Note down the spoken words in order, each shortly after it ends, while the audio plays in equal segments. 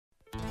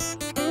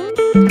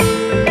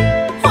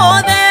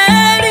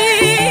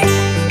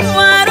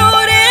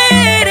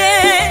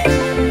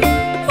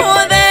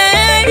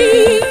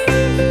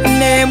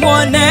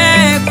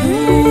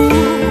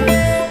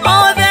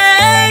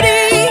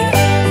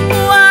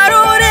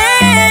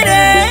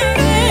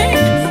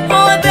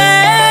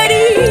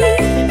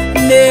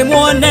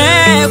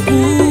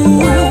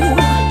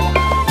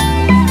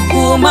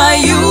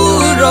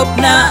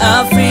Europe na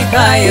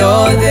Africa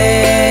yothe,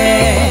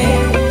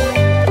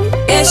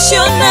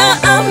 Asia na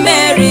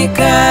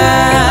America,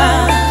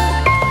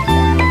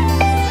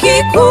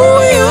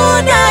 Kikuyu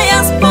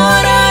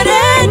diaspora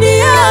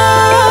radio,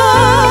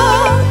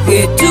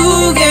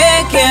 Gituge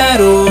kia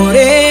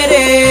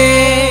rurere.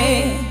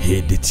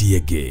 Hindi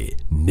tiege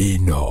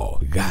nino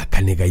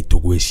gaka nĩ gaitũ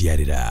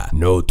gwĩciarĩra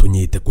no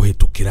tũnyite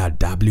kũhĩtũkĩra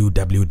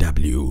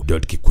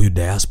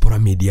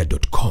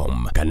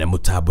www.kikuyudiasporamedia.com kana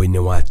mũtambo-inĩ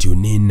wa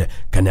TuneIn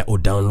kana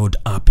download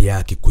app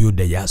ya Kikuyu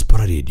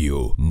Diaspora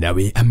Radio.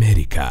 Nawe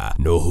America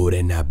no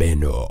hũre namba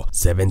ĩno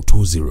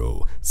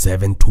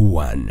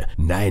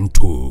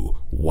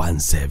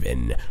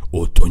 720-721-9217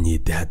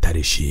 ũtũnyite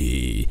hatarĩ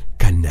ci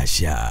kana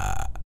cia.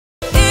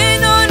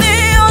 Ĩno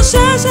nĩyo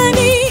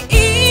ceceni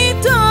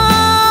itũ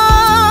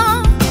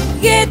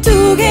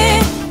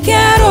Gituge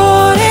kia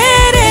rurere.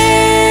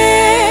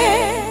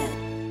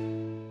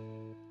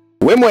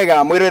 We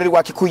mwega mwirori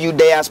wa Kikuyu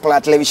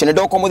Diaspora Television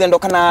ndoko muthendo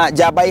kana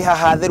jaba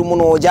ihaha theru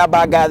muno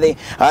jaba gathe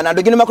na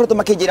ndugine makoretwo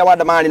makijira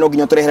wadamani no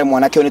ginyo turehere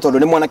mwana kio ni tondu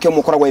ni mwana kio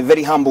mukoragwo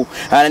very humble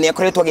na ni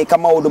akoretwo agika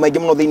maundu maingi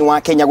muno thiini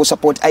wa Kenya go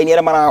support aini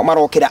ara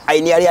marokira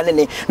aini ari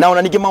anene na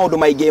ona ningi maundu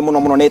maingi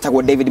muno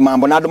netagwo David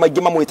Mambo na andu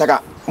maingi mamwitaga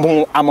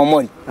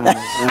Amomori.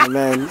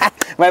 Amen.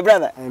 My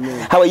brother.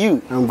 Amen. How are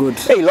you? I'm good.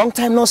 Hey, long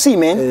time no see,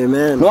 man.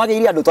 Amen. No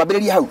agiri andu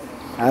twambiriria hau.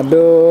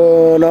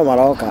 Ado no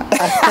maroka.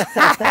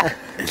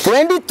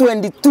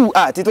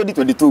 2022 ti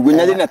 2022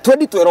 gunyajiri na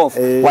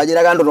 2012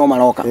 wajiraga andu no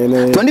maroka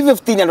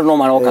 2015 andu no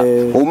maroka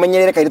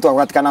umenyerere kairi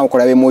twagatikana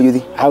ukora we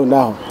muyuthi hau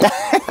naho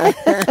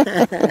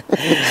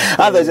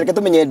atho reke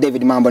tumenye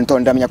David Mambo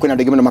ntonda ndamenya kwina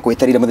andu ngimeno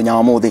makweterire muthenya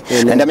wa muthi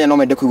na ndamenya no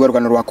mende kuigwa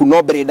rugano rwaku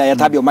no brenda ya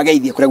tabio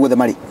mageithie kure guothe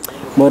mari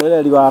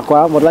murereri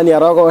wakwa muthani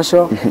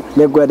arogoco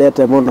ni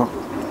ngwendete muno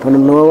tondu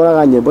no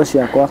uraga nyimbo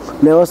ciakwa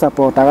ne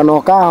supportaga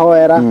no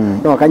kahoera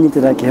no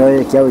kanyitira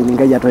kihoye kia wini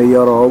ngai atoi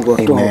oro ugo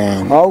tu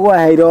ogo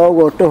heiro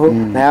ugo tu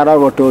na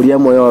yarogo turia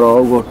moyo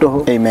oro ugo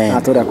tu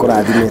atura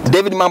kurathimite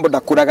David Mambo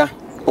ndakuraga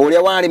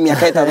uria wari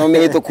miaka 5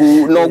 mihituku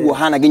no guo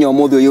hana ginya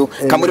umuthi uyu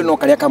kamuri no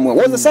karia kamwe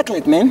what's the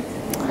secret man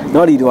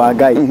no riri wa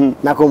ngai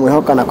na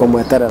kumwihoka na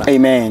kumweterera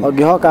amen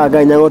ongihoka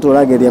ngai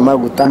nyaguturagiria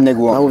maguta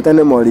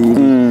ni moriri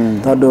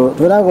tondu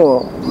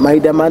turago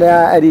mahinda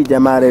maria erija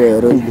mari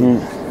weru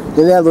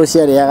Nile thũ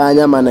ciarĩaga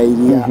nyama na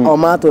iria o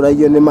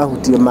matũragio nĩ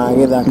mahutio ma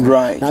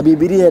gĩthaka na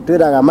Biblia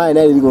ĩtwĩraga maĩ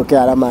na irio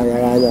gũkĩara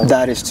marĩaga nyama.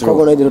 That is true.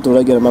 Koguo no ithuĩ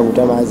tũtũragio nĩ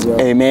maguta macio.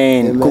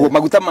 Amen. Koguo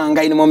maguta ma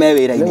Ngai nĩmo me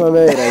wĩra-inĩ. Nĩmo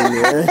me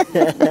wĩra-inĩ.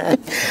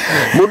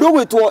 Mũndũ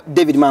ũgwĩtwo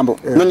David Mambo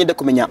no nyende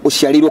kũmenya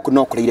ũciarĩirwo kũ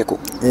no ũkũrĩire kũ?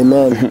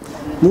 Amen.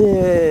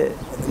 Niĩ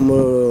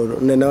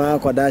mũnene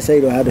wakwa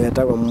ndaciarirwo handũ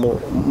hetagwo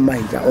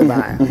Mahiga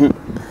Ũthaya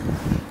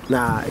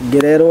na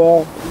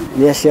ngĩrerwo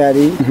nĩ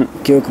aciari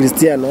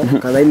kĩũkristiano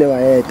kanitha-inĩ wa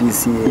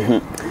APCA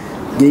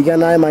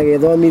ngĩigana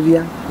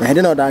magĩthomithia na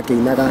hĩndĩ no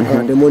ndakĩinaga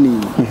ona ndĩ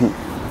mũnini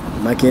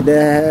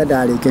makĩndehe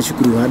ndarĩkia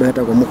cukuru handũ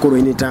hetagwo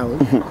Mũkũrũ-inĩ town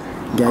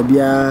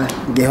ngĩambia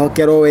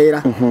ngĩhokerwo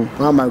wĩra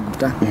wa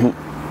maguta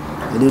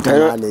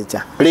ndĩta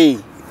manager. Rĩ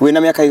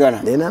wĩna mĩaka igana?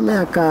 Ndĩna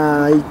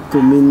mĩaka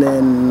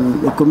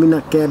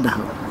 19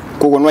 hau.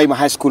 Koguo no ima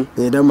high school?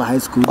 Ndauma high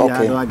school ya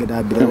andũ angĩ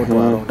ndambire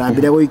gũtwarwo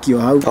ndambire gũikio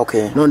hau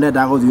no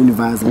ndenda gũthiĩ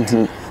university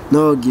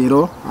no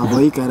ngĩrwo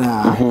abo ikara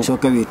haha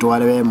coke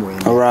wĩtware we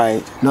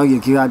mwene no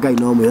ngĩkiuga Ngai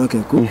no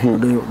mwĩhokeku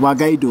ũndũ wa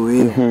Ngai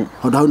ndũĩ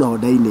ũndũ hau no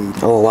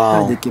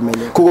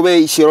ndainĩire koguo we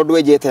icioro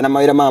ndwenjete na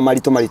mawĩra ma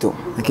maritũ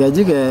reke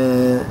njige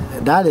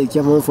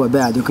ndarĩkia form 4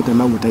 mbere njũkĩte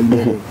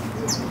maguta-inĩ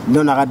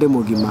ndonaga ndĩ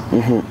mũgima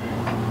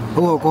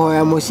ugo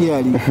kuhoya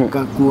muciari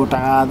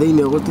ngakuotaga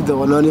thĩinĩ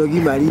gũtithagwo no nĩ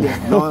ũgimarire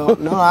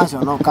no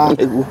aconoka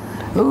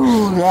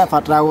nĩ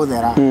abatara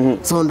gũthera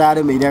so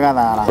ndarĩmĩire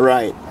gathara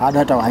handũ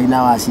hetagwo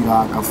Haina wa Cira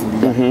wa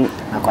Kaburia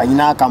na kwa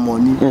Haina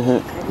Kamoni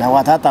na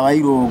gwa tata wa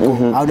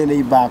Irũngũ hau nĩ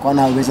neighbor akwa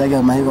na hau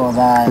gĩcagi Mahiga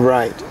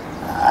Ũthaya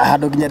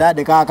handũ nginya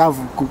ndandĩkaga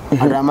kabuku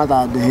andũ arĩa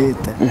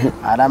matandĩhĩte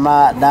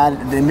arĩa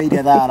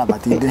ndĩmĩire thara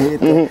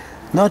matindĩhĩte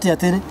no ti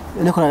atĩ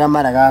nĩ kũrega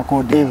marega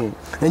kũndĩha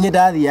nĩ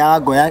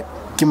ndathiaga ngoya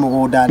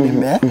kimugunda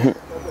nime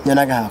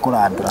nyonaga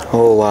hakũrandũra.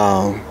 Oh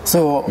wow.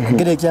 So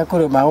ngĩrĩkia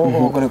kũrĩma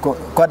gũkũ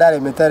kwa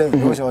ndarĩmĩte rĩ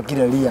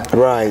gũcokire ria.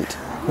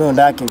 No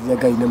ndakĩria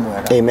Ngai nĩ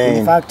mwega. Amen.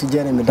 In fact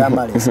Jeremy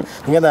Damaris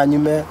nĩgetha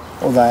nyume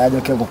Ũthaya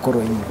njoke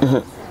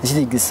Mũkũrũ-inĩ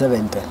ciringi 70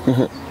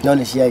 no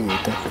nĩ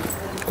ciagĩte.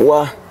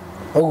 Wa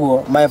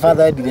ũguo my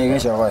father endire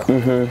gĩcogoyo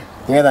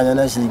nĩgetha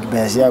nyone ciringi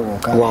mbeca cia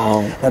gũka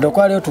na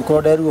ndũkwarĩ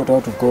ũtukũ nderuo to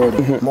ũtukũ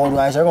mũndũ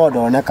wa gĩcogoyo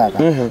ndonekaga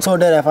so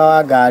ndereba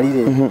wa ngari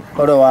rĩ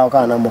ũrĩa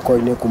waũkaga na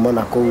Mũkũrũ-inĩ kuma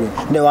na kũu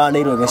nĩ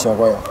wanĩirwo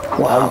gĩcogoyo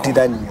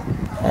arutithanio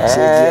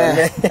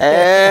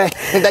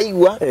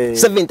ndaigua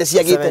 70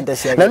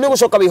 ciagĩte na nĩ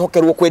ũgũcoka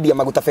wĩhokerwo kwendia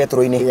maguta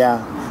betũrũ-inĩ.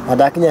 Na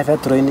ndakinya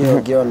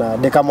betũrũ-inĩ ngĩona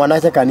ndĩka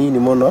mwanake kanini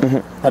mũno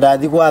na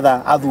ndathi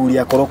gwatha athuri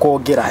akũrũ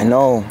kũngĩra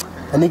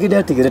na ningĩ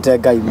ndetigĩrĩte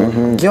Ngai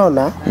mũno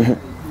ngĩona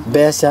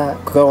mbeca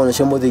kuko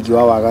nĩcio mũthingi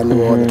wa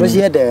waganu wothe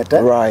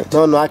tũciendete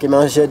no no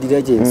akĩmenya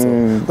ciendire Jesu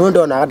no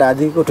ndona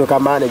ndathi gũtuĩka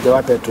manager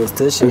wa petrol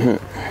station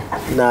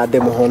na ndĩ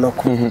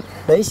mũhonoku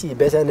na ici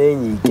mbeca nĩ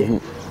nyingĩ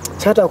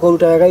chata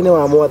kũruta wega-inĩ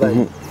wa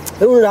Mwathani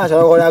riu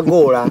ndacora goria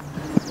ngura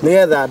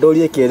nigetha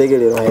ndurie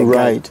kirigiriro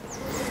Right.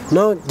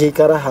 no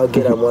ngikara hau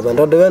ngira motha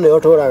tondu we niyo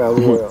turaga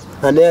muoyo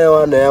na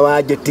niwe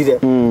wanjitire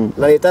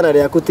na ritana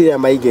riaku tire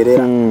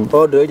maigirira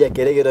tondu nje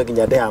kirigiro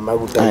kinya ndeha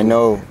maguta I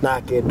know. na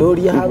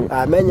akinduria hau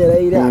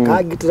amenyereire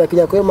akangitira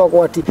kinya kwi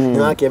magwati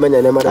na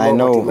akimenya ne mara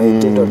magwati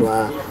maingi tondu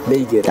wa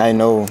meigira I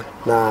know.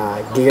 na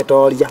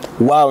ngigitoria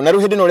Wow, na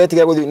ruhindi no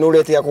uretiga guthi no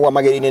uretiga kugwa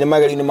mageri-ini ni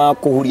mageri-ini ma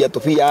kuhuria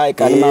tubia ai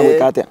kana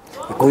magwika atia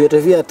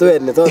kuyetevia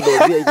twene tondu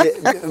bia ingi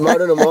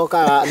maundu no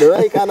mokaga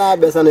niwe ikana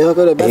mbeca ni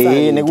hokore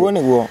mbeca niguo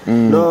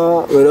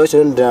no wira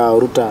ucio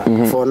ndauruta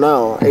for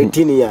now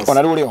 18 years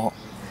ona riu riho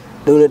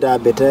riu ni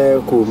ndambite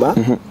kuma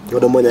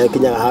undu mwanya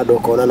kinyaga handu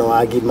ukona no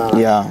wagima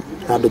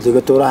handu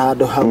tugitura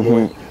handu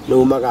hamwe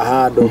numaga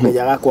handu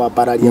nginya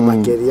kwambararia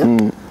makiria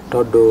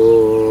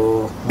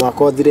tondu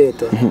mwaka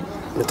uthirite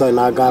nitoi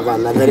na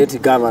governor na reti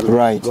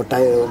governor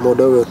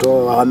mundu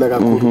witwo wamega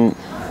kuru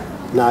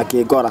na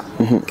akigora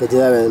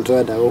kejea we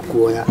ntwenda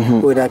gukuoya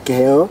wira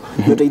kiheo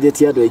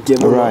nuteithetie andu aingi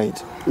muno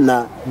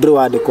na ndru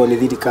wandikwo ni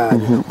thirikari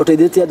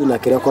uteithetie andu na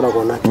kiria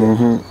koragwo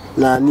nakio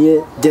na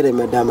nie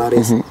Jeremy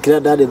Damaris kiria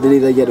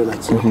ndarithithagia andu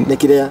nakio ni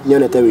kiria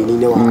nyonete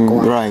wini-ini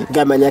wakwa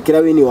ngamenya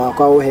kiria wini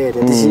wakwa uhete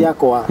ti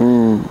ciakwa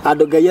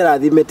andu Ngai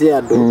arathimite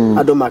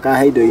andu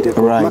makahe indo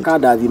iriko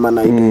makandathima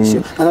na indo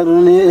icio andu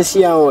ni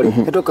ciao ri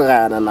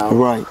hetukagana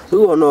nao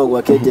riu ona ogwo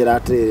akinjira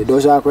atiri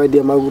ndoca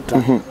kwendia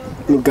maguta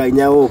Ngai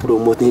nya wo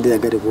promote ni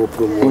ngari go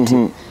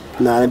promote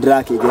na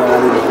ndirakingira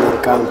Nyeri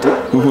county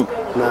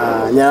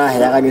na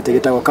nyaraheaga gite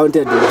gitagwo county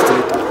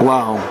administrator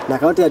na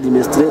county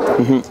administrator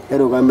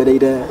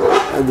erugamirire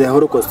the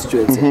whole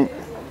constituency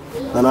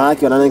na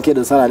nakiona nĩ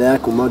kĩndũ salary ya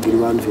kuma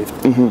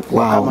 150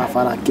 kama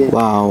farake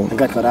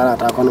ngakora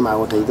atako nĩ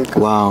maguteithĩka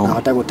na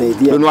hota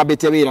guteithia nĩ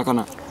wambĩtie wĩra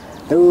kana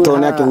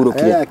tone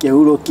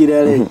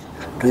akĩhurũkire rĩ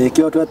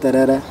twĩkĩo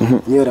tweterere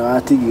nĩ ũrĩa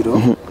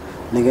watigirwo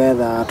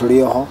nigetha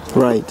turi oho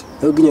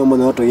rĩu nginya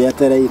mũno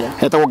tũgĩetereire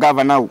hetagwo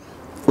governor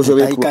ucio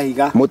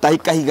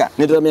mutahikahiga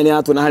ni ndĩramenya nĩ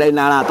atuna harĩa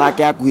na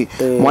aratake akuhi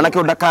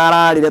mwanake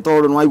ndakararire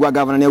tondu nĩ waigua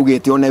governor nĩ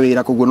augĩte one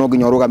wĩra koguo no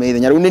nginya ũrũgame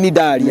ithenya rĩu nĩ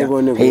ndaria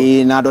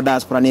na andũ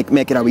diaspora nĩ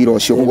mekĩra wĩra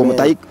ũcio koguo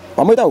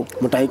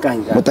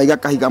mutahikahiga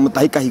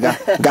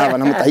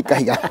governor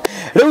mutahikahiga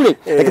rĩu rĩ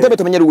rekete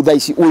tumenye rĩu thaa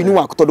ici ũini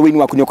waku tondu ũini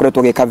waku nĩ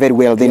ũkoretwo ũgĩka very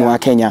well thĩinĩ wa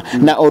Kenya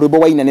na rwĩmbo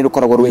wa ina nĩ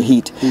rũkoragwo rwĩ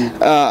hit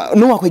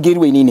no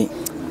wakũingĩrirwo ini-inĩ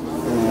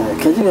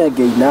kejira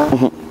ngeina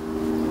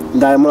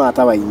ndari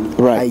mũrata wa ini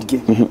aingĩ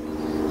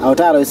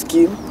Autaro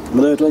skill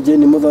mwetu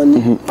Jeni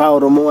Muthoni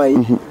Paulo Mwai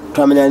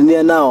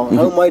twamenyanire nao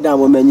na Mwai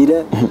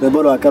ndamumenyire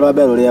rwĩmbo rwake rwa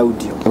mbere rũrĩ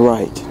audio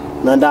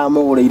na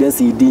ndamũgũrĩire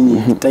CD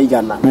nyingi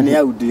taigana na nĩ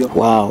audio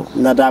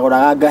na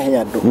ndagũraga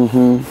ngahe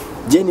andũ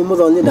Jeni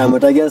Muthoni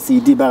ndamũtagia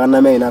CD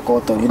bagana me na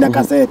kotori na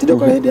cassette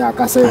ndoko hĩndĩ ya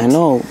cassette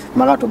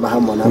magatũma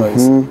hamwe na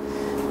Royce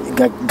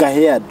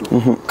ngahe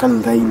andũ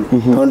kanitha-inĩ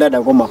tondũ ndenda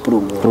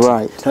kũmapromote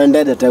tondũ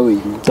ndendete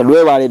wĩini tondũ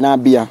we warĩ na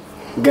mbia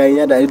Ngai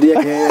nya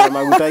ndarithia ke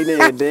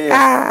maguta-inĩ ende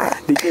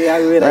dikĩ ya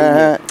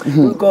wĩra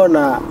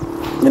ngona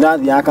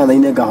nĩrathiaga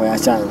kanitha-inĩ ngahoya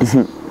chance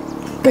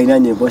Ngai na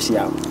nyĩmbo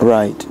ciao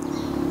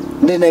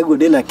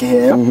ndĩna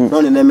kĩheo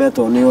no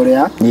nĩnemetwo nĩ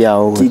ũrĩa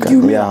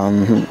kĩngiumia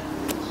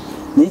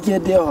ningĩ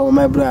ndĩ oho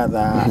my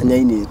brother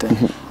nyainĩte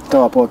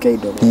tawa poke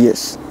indo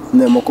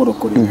nĩ mũkũrũ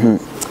kũrĩ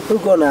rĩu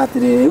ngona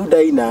atĩrĩ rĩu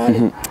ndaina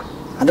rĩ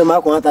andu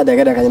makona ta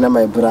ndegere na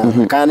my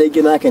brother kana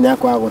ingĩ nake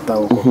nyakwa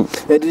gũtaũkwo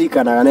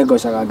ndirikanaga nĩ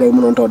ngocaga Ngai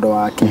mũno tondu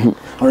wake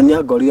ona nĩ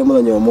angorire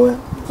mũthenya ũmwe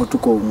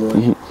ũtukũ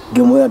ũmwe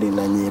ngĩmwĩra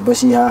ndĩna nyĩmbo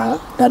ci haha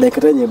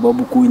ndandĩkĩte nyĩmbo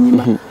mbuku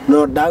nyima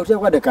no ndagũtia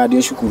kwandĩka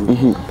ndĩ cukuru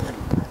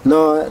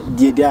no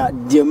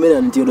ndiũmĩra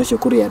nĩ ũndũ ũcio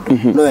kũrĩ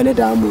andũ no we nĩ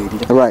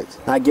ndamwĩrire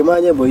na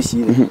ngĩmara nyĩmbo ici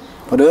rĩ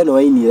tondũ we nĩ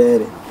wainire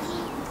rĩ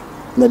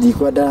na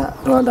ndikwenda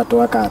Rwanda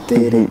twaka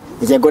atĩrĩ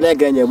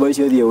ngũnengere nyĩmbo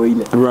icio thiĩ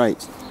wĩine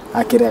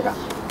akĩrega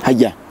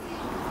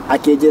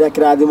akĩnjĩra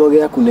kĩrathimo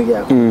gĩaku nĩ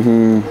gĩaku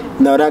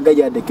na ũrĩa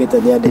Ngai andĩkĩte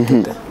nĩ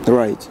andĩkĩte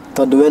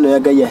tondũ we nĩwe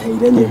Ngai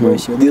aheire nyĩmbo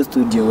icio thiĩ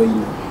studio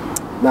wĩine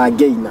na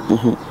ngĩina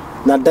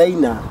na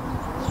ndaina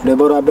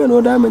rwĩmbo rwa mbere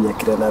nĩ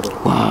ndamenyekire narwo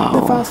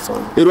the first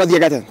song rwathiĩ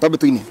gate twambe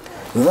tũine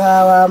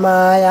thutha wa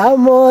maya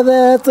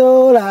mothe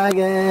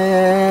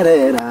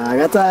tũragerera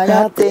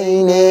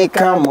gatagatĩ-inĩ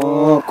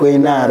kamo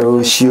kwĩna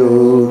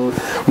rũciũ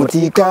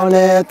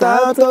mũtikone ta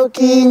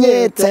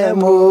tũkinyĩte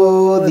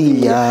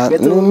mũthia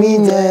gĩtũmi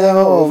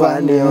Jehova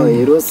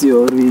nĩoĩ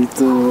rũciũ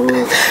rwitũ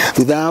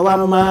thutha wa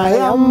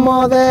maya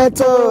mothe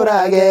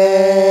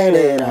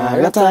tũragerera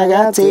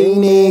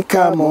gatagatĩ-inĩ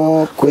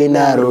kamo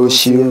kwĩna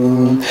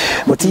rũciũ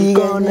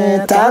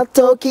mũtikone ta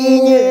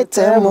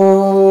tũkinyĩte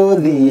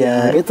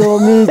mũthia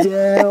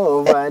gĩtũmi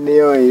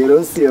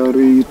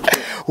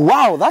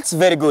Wow, that's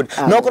very good.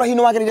 No kora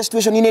hino wagerire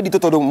situation ine ndito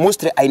tondu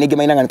mostly ainenge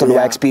mainanga tondu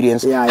wa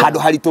experience handu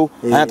haritu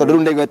tondu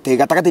ndege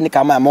gatagati ni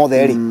kama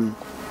mothe ri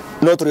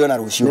no turiona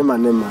rucio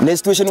ne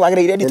situation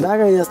wagerire ndito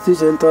ndaga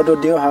situation tondu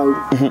ndio hau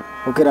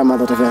ukira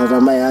matata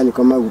feta maya ni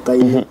koma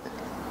gutai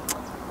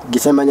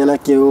gicemanya na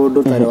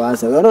kiundu tare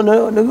wase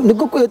no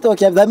nigukwitwo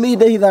kia thami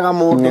ndehithaga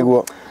mundu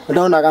niguo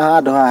ndonaga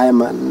handu ha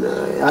hema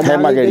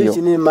magerio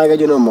ni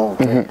magerio no mo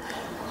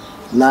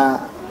na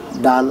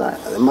dana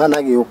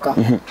mana gĩũka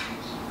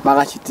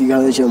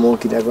magacitiga icio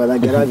mokire kwa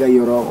ngeraga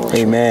yorogo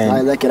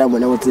amen na kira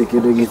mwene gũtirĩ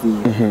kĩndũ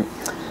gĩthiĩ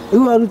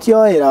rĩu aruti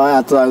wĩra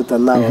waya tũraruta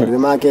nao nĩ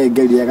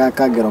makengeria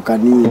gakangero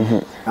kanini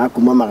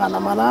akuma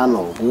 800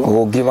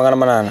 ũguo ngiri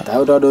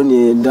 800 tondũ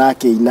nĩ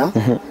ndakĩina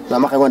na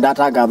makagwa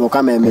ndatangatho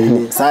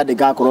kameme-inĩ sade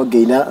gakorwo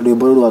ngĩina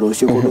rwĩmbo rwa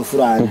rũciũ kũndũ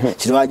fulani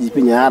cirwa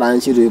jipinya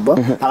yaranci rwĩmbo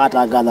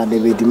agatangatha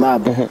David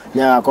Mab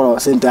nĩ agakorwo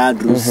St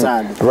Andrews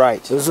sade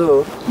right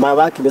so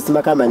mabaki besi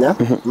makamenya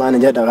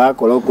manager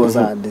ndagakorwo kuo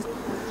sade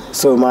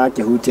so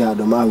makĩhutia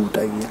handũ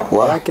mahutagia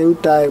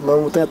akĩruta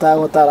mamuteta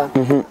gũtara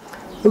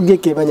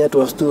ungĩkĩmenya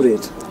tu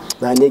student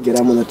na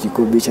nĩngĩra mũno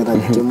tikũmbica na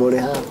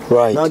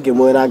ngĩmũrĩha no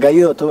ngĩmwĩra Ngai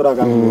ũyũ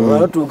tũraga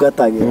mũno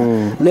tũngatagĩra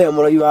nĩwe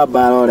mũroi wa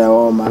mbara ũrĩa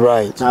woma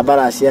na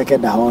mbara ciake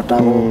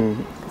ndahotagwo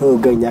rĩu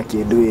Ngai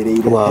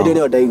nĩakĩndũĩrĩire hĩndĩ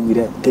ĩyo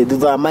ndaiguire tĩ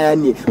thutha maya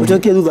niĩ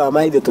ũcokie thutha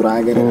maya ithuĩ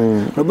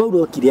tũragerera rũmba rũu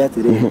rokire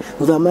atĩrĩ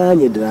thutha maya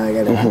niĩ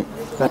ndĩragerera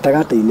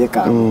gatagatĩ-inĩ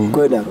ka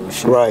kwĩna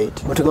rũciũ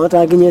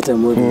mũtũkona nginyĩte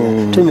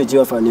mũthia tũmĩ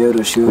Jehova nĩ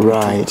rũciũ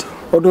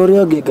ũndũ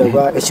ũrĩa ũngĩ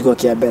ngauga gĩcigo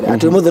kĩa mbere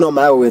atĩ mũthĩ no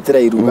magũgwĩtĩra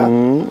iruga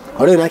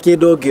ũrĩ na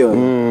kĩndũ ũngĩ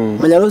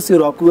menya rũciũ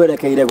rwaku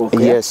werekeire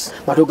gũkĩa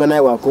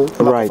matũngana gwaku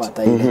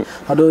makũbataire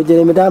tondũ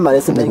Jeremy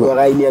Damaris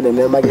ndaiguaga aini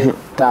anene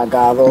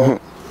magĩtangatho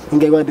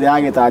ngaigua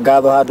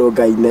ndĩragĩtangatho handũ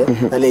Ngai-inĩ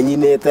na nĩ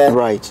nyinĩte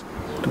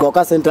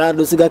ngoka St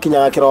Andrews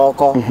gakinyaga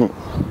kĩroko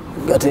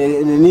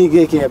atĩ nĩ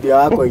gĩkĩambia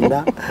wa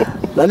kũina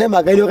na nĩ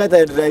Ngai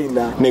nĩũgaĩte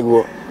ndĩraina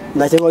nĩguo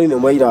na Cheng'oni nĩ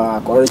mũira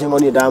wakwa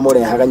Cheng'oni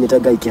ndamũrehaga nyite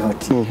Ngai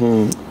kĩhoti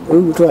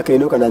rĩu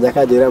twakĩinũka na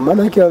njakanjĩra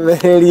mana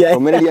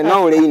kĩomereria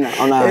no ũrĩina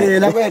ona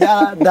na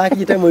kwenda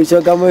ndakinyĩte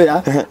mũico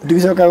ngamwĩra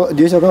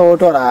ndicoka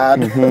gũtwara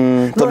handũ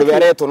tondũ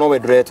wĩaretwo no we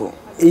ndũretwo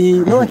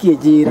no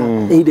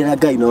akĩnjĩra ĩndĩra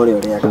Ngai no ũrĩa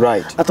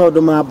ũrĩaga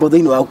atondũ mambo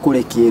thĩinĩ wa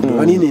kũrĩ kĩndũ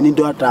na niĩ nĩ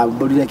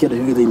ndatambũrire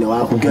kĩndũ thĩinĩ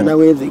waku ngĩona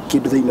wĩ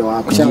kĩndũ thĩinĩ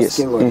waku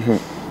Cheng'oni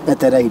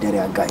etera ide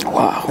rĩa Ngai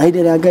na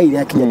ide rĩa Ngai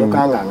rĩakinya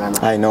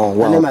ndũkang'ang'ana I know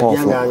wow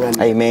powerful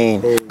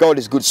amen God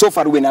is good so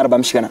far we na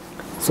album shikana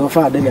so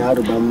far ndĩ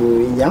album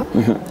 4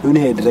 rĩu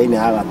nĩ hĩndĩ-inĩ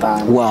ya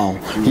gatano wow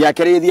ya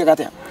kerĩ ĩthiĩ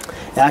gatia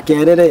ya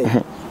kerĩ rĩ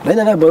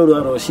ndĩna na mbũrũ rwa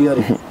rũciũ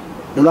rĩ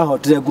nuna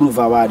hotire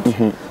groove award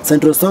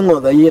Central Song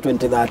of the Year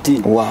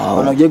 2013 wow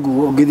ona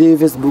ngĩthi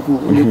Facebook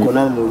nĩ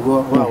kuona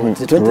nĩguo wow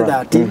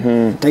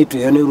 2013 title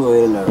ĩyo nĩ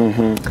ruo na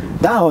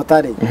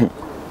ndahota rĩ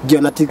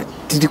ngĩona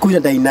tikuira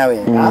ndaina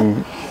wega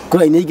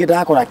kula ingi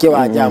ndakora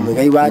kĩwanja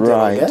Ngai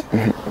wanja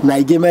na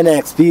ingĩ mena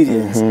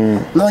experience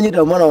no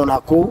nyida mwana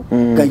onaku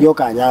Ngai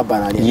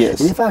okanyambararia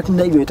in fact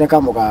ndaiguĩte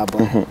kamũgambo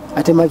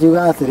atĩ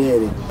makiuga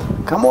atĩrĩrĩ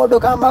kamondo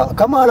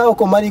kama na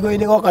uko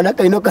marigo-inĩ goka na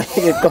kainũka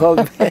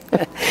gĩkombe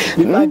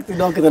in fact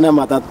ndokĩte na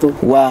matatũ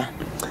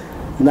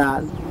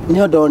na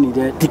nĩ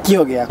ndonire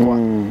tikio gĩakwa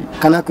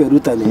kana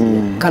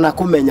kwĩrutanĩria kana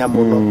kũmenya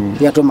mũno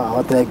gĩatũma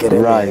hote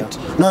ngeretha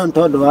no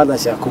tondũ wa tha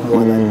ciaku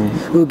mwathani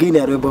rĩu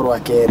ngĩina rwĩmbo rwa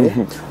kerĩ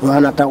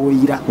rũhana ta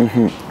ũira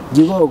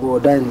ngiuga ũguo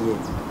ndariĩ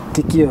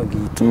tikio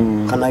gitu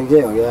kana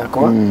gĩo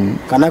gĩakwa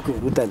kana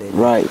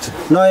kwĩrutanĩria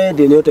no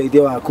ĩndĩ nĩ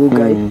ũteithio waku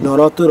Ngai na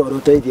ũrotũra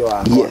ũteithio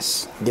wakwa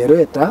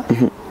ngĩrwĩta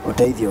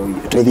ũteithio ũyũ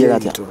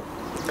ũteithio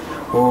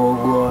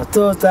Ogo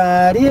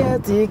totarie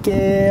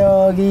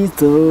tikio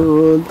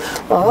gitu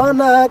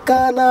ona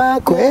kana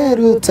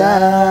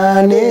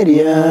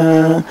kwĩrutanĩria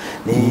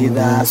nĩ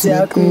tha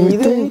ciaku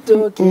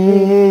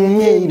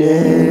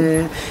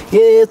itũkinyĩire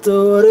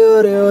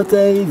gĩtũrĩre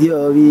ũteithio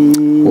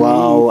witũ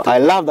wow I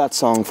love that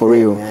song for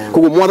real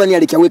koguo mwathani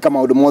arĩkia gwĩka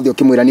maũndũ mothe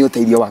ũkĩmwĩra nĩ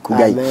ũteithio waku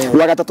Ngai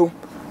rwa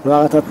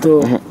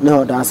gatatũ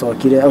no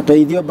ndacokire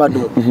ũteithio bado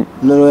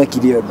nĩ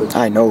wekire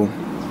ũndũ I know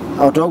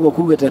Otogo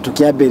kugete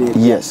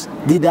tukiambĩrĩria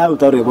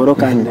ndindaruta rwĩmbo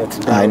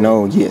rũkanĩte I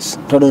know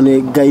tondũ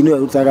nĩ Ngai nĩwe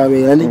ũrutaga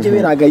wĩra ningĩ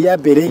wĩra Ngai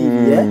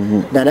ambĩrĩirie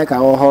ndareka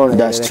ohoro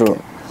that's true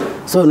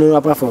so nĩ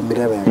ũra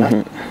performire wega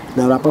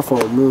na ũra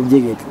perform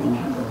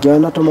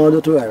ngĩona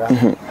tũmaũndũ twega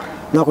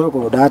no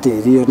kũrĩ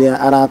ndatĩrio nĩ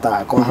arata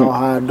akwa ho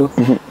handũ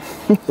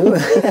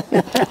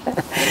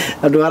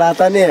andũ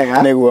arata nĩ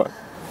ega nĩguo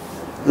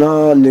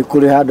no nĩ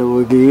kũrĩ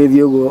handũ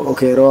ũngĩgĩthiĩ ũguo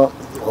ũkerwo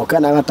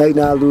ũkana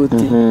gataina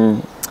thuti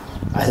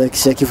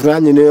Sheki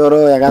fulani nĩ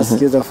oroya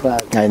gasikizo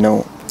fulani I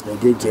know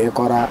ngĩkĩ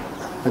kora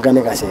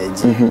ngane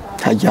gacenji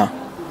haja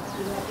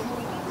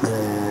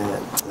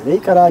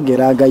rĩikara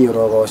ngĩra Ngai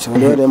ũrogoco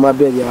nĩ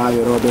mambĩrĩria wa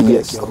wĩra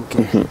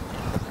kĩhuke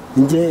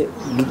nje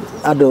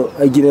andũ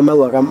aingĩ nĩ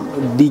mauaga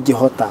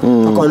ndingĩhota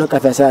akona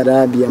kabesa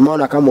ndambia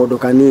mona kamũndũ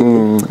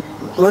kanini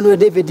wanu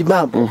David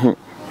Mab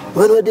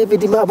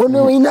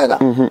nĩ wĩinaga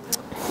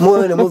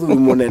mwe nĩ mũthuri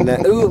mũnene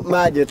rĩu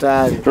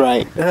manjĩtarĩ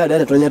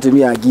ndĩrenda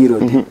tũnyatumia ngiro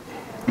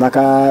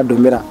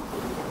makandũmĩra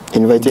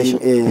invitation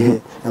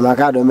na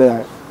makandũmĩra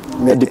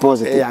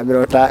deposit ya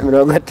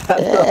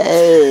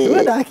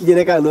 50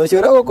 ndakinyire kana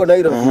ũcio ũrĩa gũkũ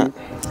Nairobi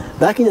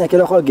ndakinya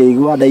kĩroko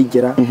ngĩigua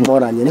ndaingĩra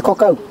morania nĩko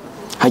kau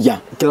haja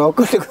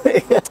kĩroko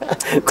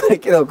kũrĩ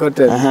kĩroko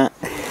tena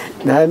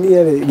na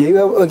niĩ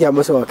ngĩigua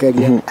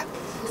ũkĩamũcokeria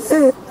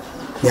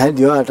ya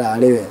ndio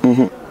atarĩ we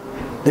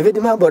David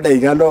Mab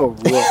ndaigana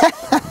ũguo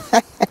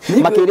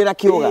makĩrĩra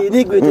kĩũga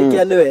nĩ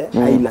gwĩtĩkia nĩwe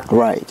aina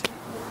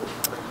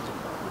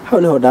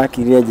hau niho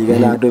ndakirire njiga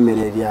na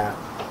ndumireria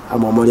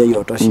amomoria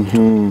iroto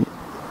citu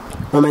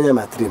mamenya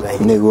matiri na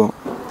hinya niguo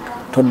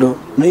tondu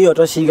ni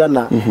iroto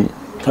cigana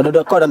tondu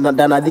ndakora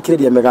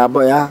ndanathikiriria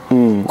migambo ya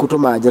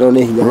gutuma njero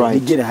ni hinya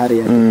ingire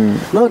haria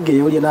no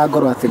ngiyuria na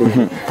ngoro atiri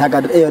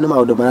tanga iyo ni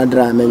maundu mara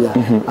ndiramenya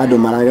andu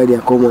marageria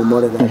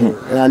kumomorera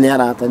na ni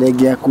arata ni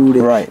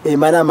ngiakure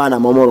mana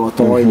momoro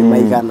to ni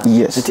maigana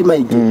ti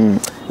maingi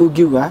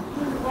ungiuga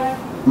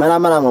mana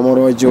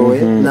momoro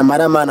njoe na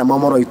mana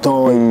momoro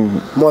itoi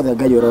mothe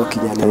ngai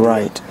urokinyana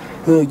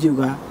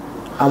ungiuga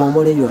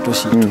amomore iroto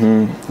citu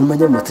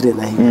umenya mutire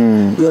na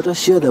hinya iroto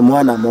ciothe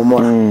mwana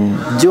momora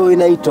njoe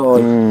na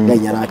itoi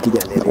ngai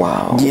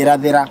arakinyanira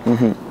ngirathira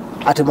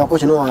ati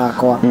makocho no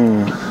wakwa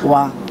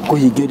wa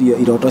kuhingirio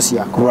iroto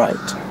ciakwa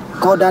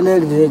ko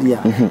daneliria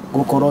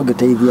gukorwo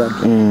ngiteithia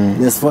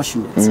yes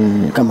fortunate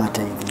kama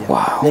teithia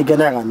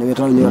ningenaga ni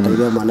wito ni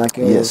oteithia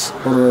mwanake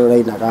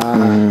urainaga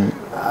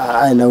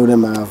aina ure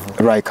mavu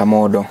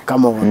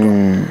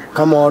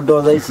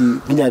kamodo thaici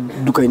nginya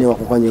duka-ini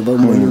wako kwa nyumba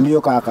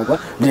mwenye kaka kwa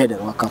ndende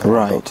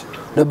wakapa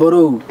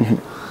ndeboru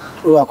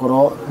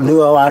uwakorwo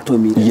niwe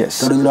watumire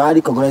tondu nyina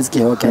ari congress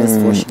kiho kia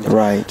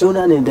fortunate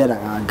tuna ni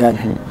nderaga ngari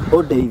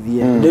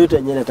undeithie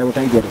ndute nyerete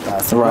gutaithia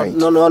rutasi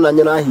no na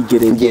nyina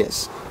ahingiririe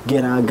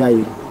ngera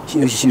ngai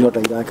cio cirota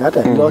iraka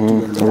ata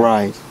ndokinya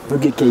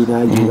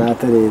ngikeina ngiuga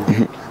atiriri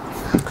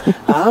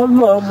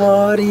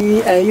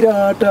amomori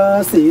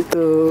airoto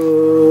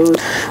citu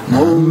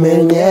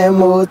mumenye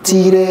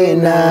mutire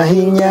na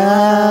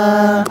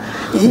hinya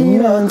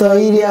iroto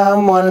iria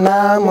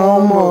mwana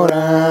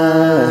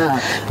momora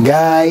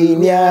ngai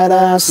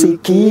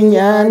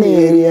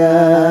niarasikinyaniria.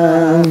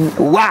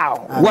 Wow,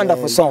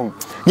 wonderful song.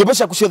 Nyimbo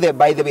cia kucio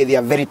by the way they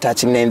are very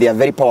touching and they are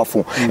very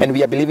powerful and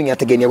we are believing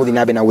at again guthi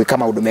nabe na gwika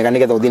maundu mega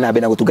nigetha uthi nabe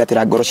na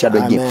gutungatira ngoro cia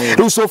andu aingi.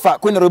 Riu sofa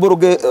kwina rwimbo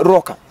rungi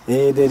roka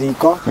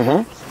ndiriko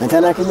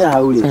natana kinya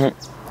hauri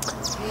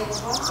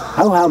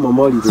hau ha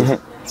momori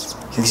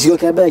kicio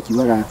kiambe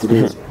kiuga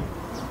atiri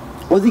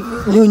uthi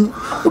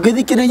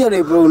ugithikiriria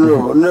rwimbo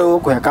no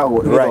kuheka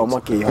githomo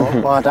kiho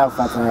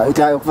watafata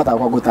itafata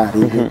kwa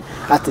gutari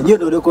ati ni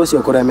undu uriku ucio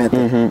kuremete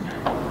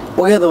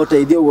ugetha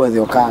uteithio guothe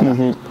ukaga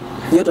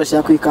yoto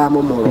ciaku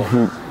ikamomoro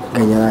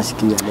nganya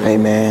rashikia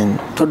amen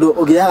tondu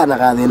ugiaga na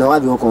gathina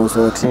wathi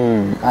ukonsorti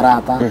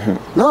arata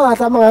no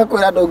arata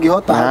magakwira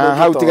ndungihota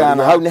hau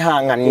tigana hau ni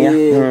hangania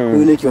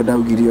ni kio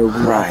ndaugirio ugu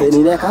ni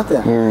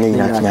nekata ni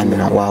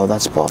nakinyana. Wow,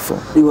 that's powerful.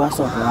 Iwa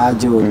sofa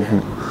ajo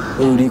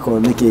uriko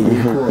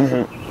nikigiko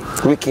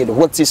wicked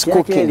what is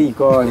cooking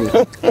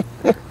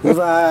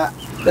uva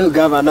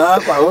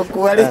governor kwa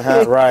ukwari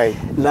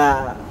na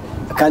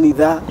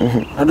kanitha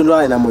andu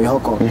no na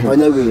mwihoko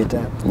onya gwita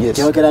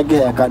kihokera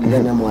ngihe kanitha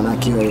na mwana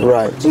kiyo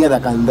ngetha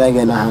kanitha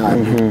ngena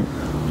handu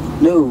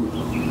no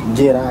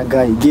njira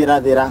ngai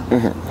ngirathira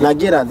na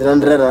ngirathira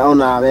ndrera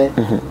onawe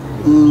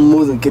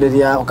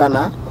muthukiriria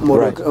kana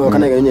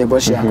kana nyimbo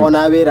cia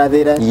ona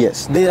wirathire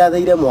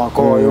ndirathire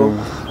mwaka uyu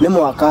ni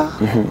mwaka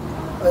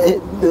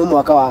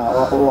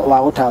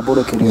wa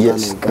gutamburukiria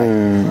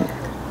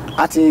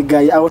ati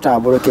ngai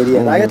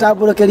agutamburukiria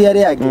agitamburukiria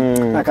riangi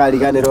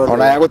akariganirwo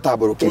ona ya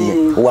gutamburukiria.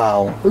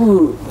 Wow,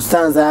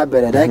 stanza ya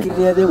mbere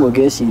ndakiria thi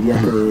ngeciria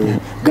ati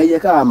ngai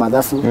eka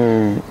mathabu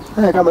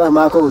eka mathabu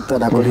makuruta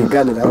na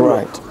kuringanira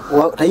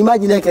ta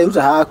imagine ke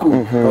ruta haku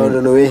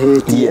tondu no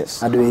wihiti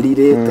andu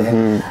eririte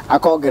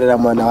akongerera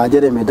mwana wa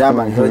Jeremy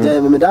Damari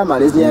Jeremy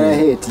Damari ni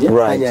arehitie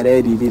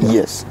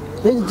anyareririra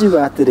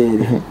njiga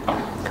atiriri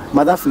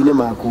mathabu-ini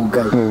maku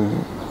ngai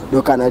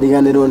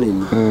ndukanariganirwo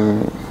nini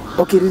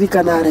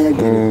ukiririkana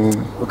rege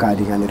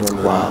ukariganirwo.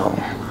 Wow,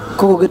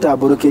 kogo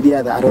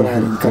gitamburukiria tha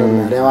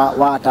aroraririkana ria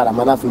watara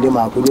mathabu-ini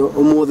maku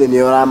umuthi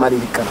ni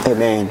uramaririkana.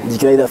 Amen.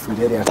 Njikira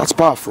ithabu ria that's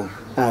powerful.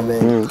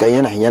 Amen.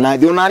 Ngai na hinya na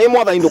thio nani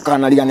mwathani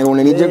ndukanariganirwo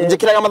ni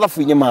njikiraga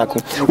mathabu-ini maku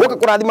woka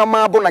kurathima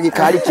mambo na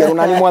gikari kieru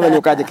nani mwathani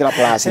ukanjikira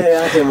plus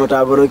ate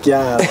mutamburukia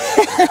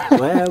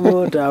we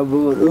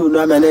mutamburu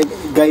no mene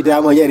ngai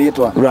ndamwe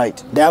ritwa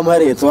ndamwe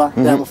ritwa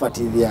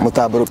ndamubatithia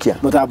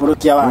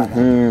mutamburukia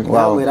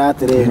wa wira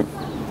atiri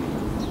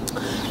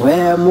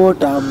we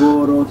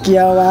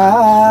mutamburukia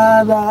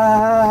watha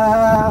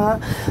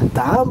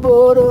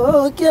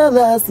tamburukia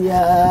tha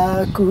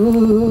ciaku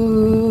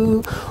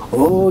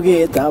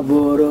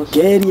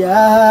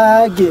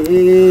ugitamburukiria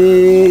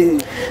ngi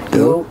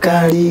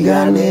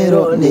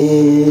ndukariganirwo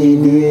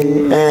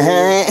nini.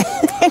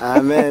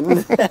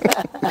 Amen.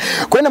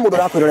 Kwena mundu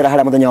rakwirorera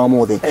haria muthenya wa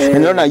muthi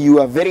ndirona you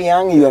are very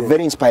young, you are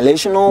very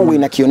inspirational,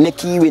 wina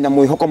kioneki, wina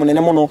mwihoko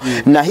munene muno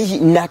na hihi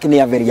nake ni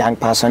a very young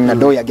person na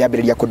ndoya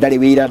ngiambiriria ko ndari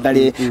wira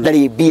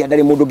ndari bia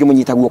ndari mundu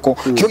ngimunyita guoko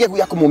kiuge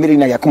gya kumumirira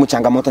na gya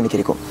kumuchangamoto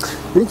nikiriko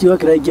ni kiuge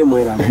kira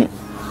ingimwira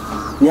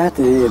ni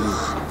atiriri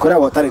kora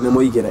gotari ni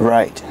muigire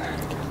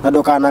na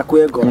ndukana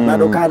kwego na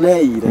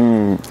ndukaneire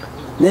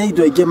ne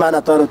indo ingi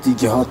mana twaro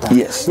tingihota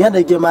nyanda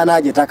ingi mana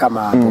njitaka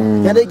mapo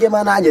nyanda ingi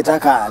mana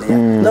njitaka aria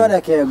no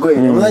reke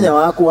ngwire muthenya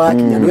waku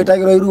wakinya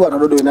ndwitagirwo irua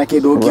tondu ndwina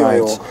kindu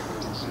ngioyo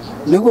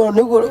niguo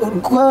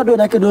kwa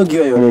ndwina kindu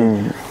ngioyo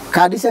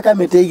kadisha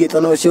kamete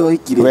igito no cio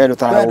hikire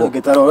wendo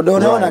gitaro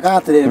ndona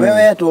katire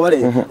wewe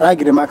twore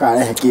rangire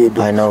makarehe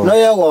kindu no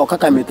yego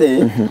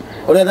kakamete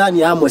ore thani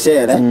ya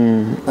mucere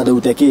na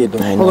ndute kindu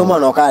ugo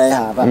mwana okarehe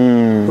haba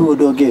ugo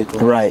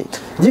ndongitwo right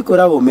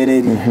jikora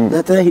umereri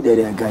na tere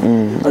hidere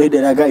ngai ore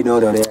hidere ngai no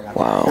ore rega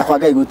na kwa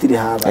ngai gutire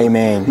haba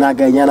amen na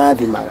ngai nyana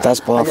thimaga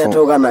that's powerful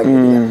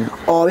tuganagiria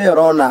o we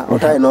urona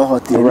utai no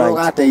hoti no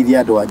gateithia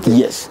andu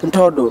angi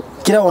ntondu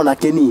kira wona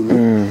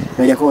kinini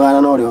weria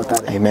kugana no ri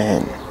otare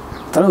amen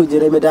Taro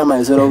Jeremy Dama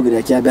izoro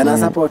ugire kiambia na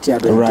support ya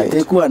ndo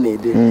tekua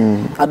nende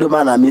adu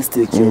mana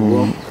mistake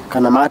yugo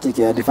kana mati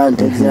kia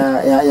advantage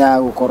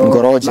ya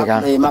ukoroje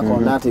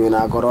makona ati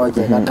na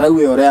goroje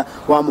katawe oria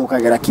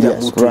wamukagera kila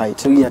mtu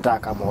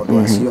tuyataka modo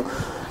acio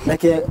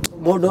nake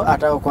modo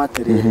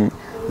atakwatire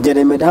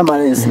Jeremy Dama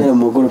nesene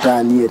muguru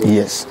ta Nyeri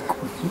yes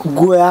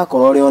guo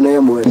yakoro ori one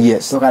mwe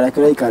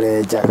tokarekera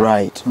ikareja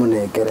right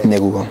munekere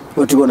neguo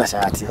utigo na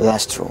shati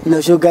that's true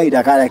no sho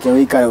guide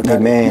kareke ikare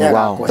utame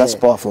wow that's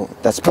powerful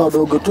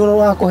todo gutoro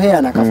wako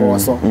hea na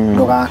kafoso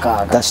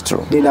ndogakaga that's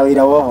true ndina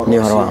wira woho ni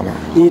horoma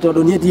ni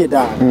todo ni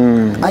dieda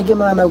age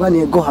mana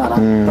ugani gohara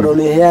todo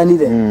ni hea ni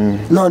de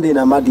no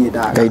ndina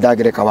madieda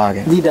gaidagire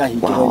kawage dida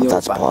hikiro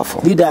that's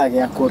powerful dida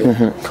ge akore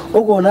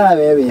ugo na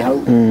wewe hau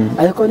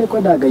ayiko ni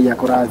kwenda gai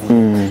yakorathi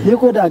ni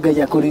kwenda gai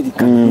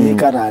yakoririka ni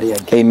kana ari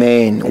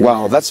amen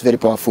wow that's very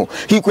powerful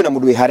hi kwina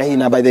mundu ihara hi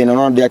na by the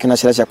no ndia kina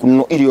cira cia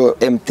kuno irio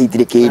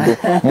MT3 kindu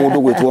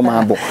mundu gwitwo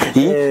mambo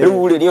hi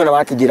riu ri niona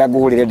wakijira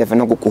nguhurire ndebe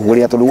no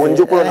gukuhuria tondu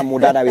wonju kuno na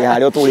mundara wi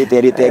hari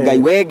uturite rite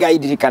ngai we ngai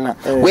dirikana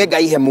we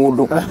ngai he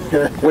mundu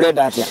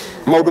urenda atia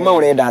maundu ma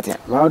urenda atia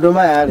maundu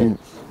ma yari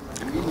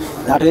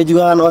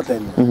atejuga no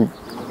tene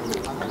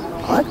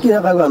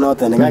akira kagwa no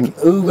tene ngaki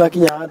uga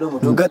kinya handu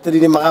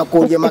mutungatirire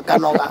magakuria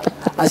makanoga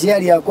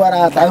aciari akwa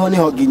rataho ni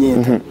ho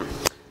nginyite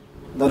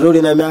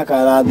Dorori na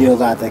miaka radio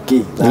thate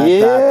ki.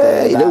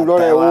 Ile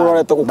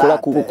urore to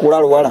kukura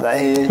rwara.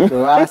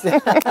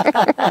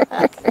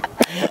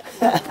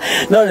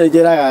 No le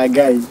jera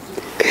ngai.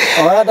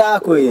 Ora da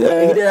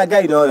kwira. Ide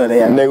ngai no le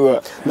ya. Neguo.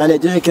 Na le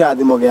jera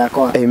kirathimo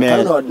giakwa.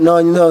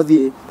 No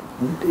thi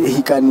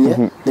hikanie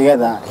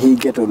nigetha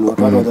hinge tonu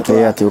twatho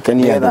to ati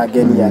ukenia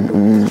ngeni andu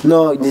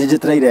no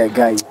njitiraire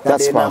ngai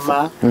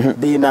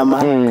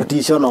dinama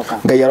kutishonoka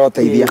ngai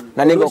aroteithia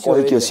na ningo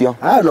kuhiki ucio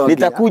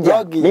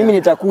nitakuja mimi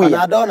nitakuja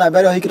na ndona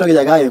mbere hiki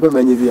tokija ngai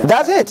kumenyithia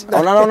that's it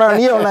ona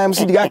ni ona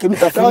MC gake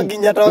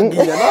mutafinginya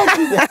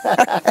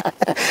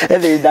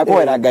ende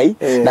ndakwera ngai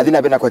na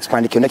thina bena ku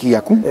expand kioneki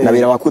giaku na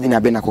wira waku thina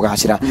bena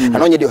kugacira na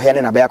no nyendi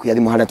uheane namba yaku ya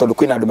thimu hana tondu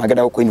kwina andu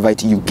magenda ku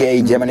invite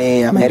UK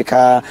Germany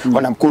America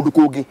ona mkundu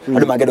kungi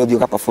andu magenda uthio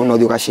ka perform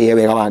uthio ka share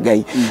wega wa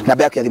ngai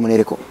namba yaku ya thimu ni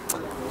riko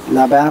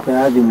namba yaku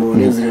ya thimu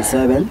ni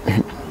 07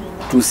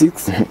 26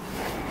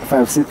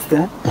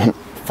 560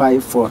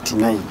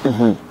 549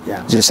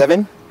 yeah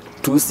 07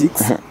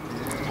 26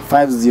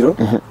 50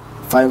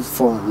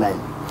 549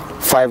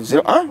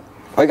 50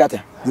 I got it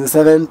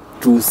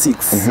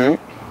 0726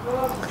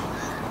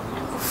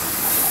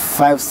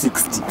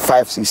 560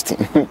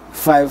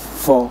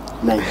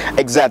 549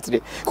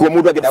 exactly kwa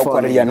mudu agenda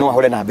ukwaria no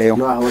ahore na beyo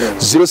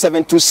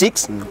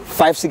 0726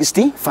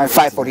 560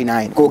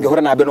 549 kwa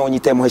ugehora na beyo no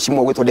nyite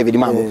muheshimu gwitwa David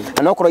Mambo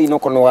na no korwo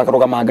inoko no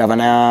gakoruga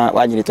magavana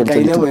wa Nyeri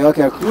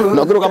 2022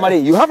 no giruga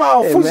mari you have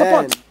our full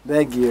support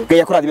thank you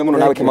kaya kurathime muno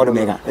nawe kimaundu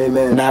mega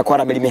na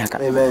kwara meri mihaka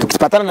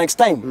tukipatana next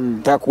time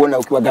tutakuona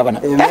ukiwa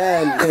governor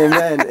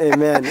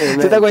amen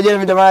tutakuwa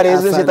Jeremy Damari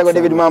tutakuwa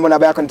David Mambo na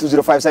baya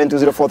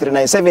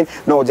 2057204397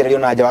 no jererio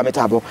na jawa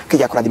metabo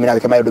kaya kurathime nawe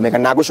kimaundu mega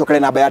na gushokere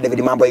na baya David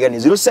Mambo igani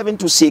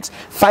 0726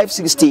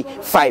 560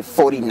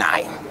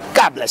 549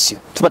 God bless you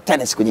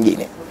tupatane siku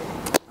nyingine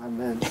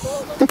amen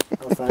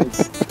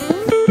asante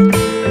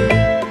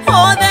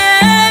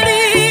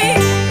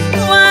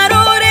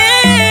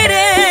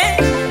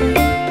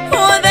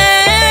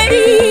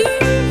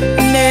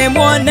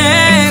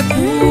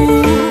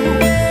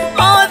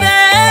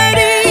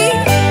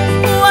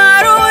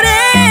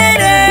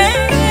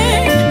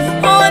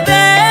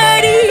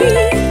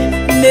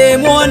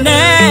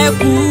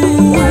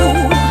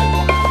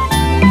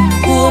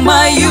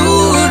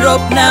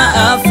Europe na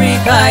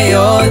Africa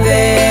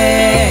yote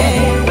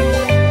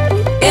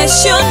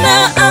Asia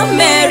na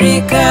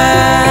America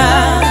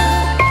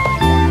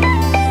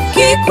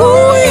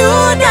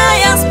Kikuyu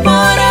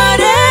diaspora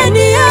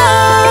radio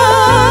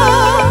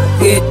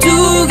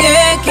Gituge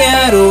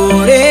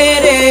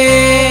kiarurere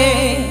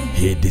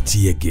Hĩndĩ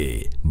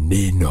tienge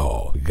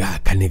nino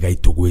gaka nĩ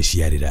gaitũ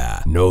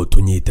gwĩciarĩra no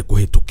tũnyite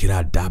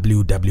kũhĩtũkĩra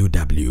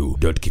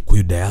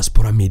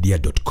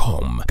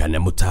www.kikuyudiasporamedia.com kana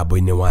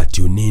mũtambo-inĩ wa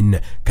TuneIn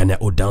kana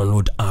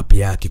download app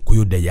ya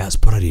Kikuyu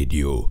Diaspora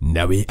Radio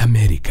nawe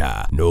America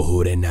no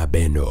hũre namba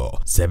ĩno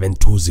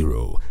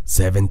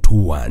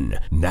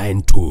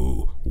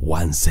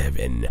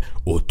 720-721-9217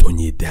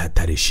 ũtũnyite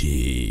hatarĩ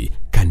ci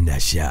kana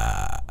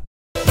ca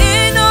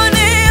Ino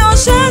nĩyo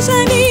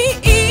ceceni